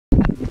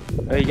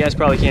You guys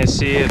probably can't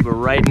see it, but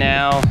right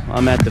now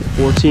I'm at the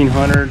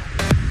 1400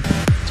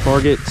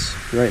 targets.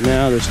 Right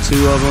now there's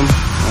 2 of them.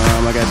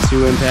 I got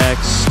 2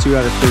 impacts, 2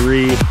 out of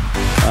 3.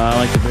 I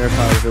like to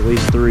verify with at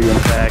least 3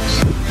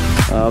 impacts.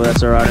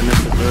 That's alright, I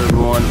missed the 3rd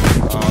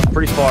one.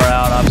 Pretty far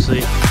out, obviously.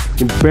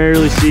 You can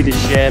barely see the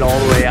shed all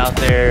the way out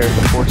there,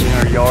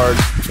 1400 yards.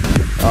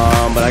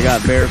 But I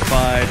got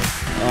verified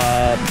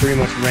pretty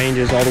much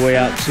ranges all the way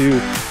out to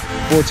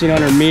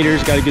 1400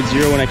 meters. Got a good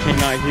 0 when I came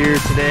out here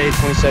today,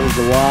 27th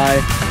July.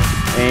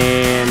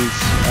 And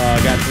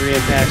got 3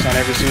 impacts on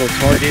every single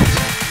target.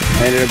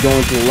 I ended up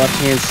going to the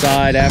left-hand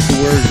side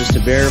afterwards just to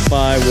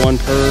verify 1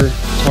 per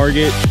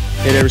target.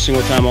 Hit every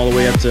single time all the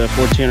way up to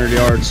 1400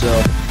 yards.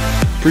 So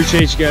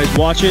appreciate you guys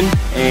watching,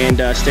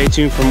 and stay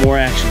tuned for more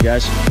action,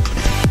 guys.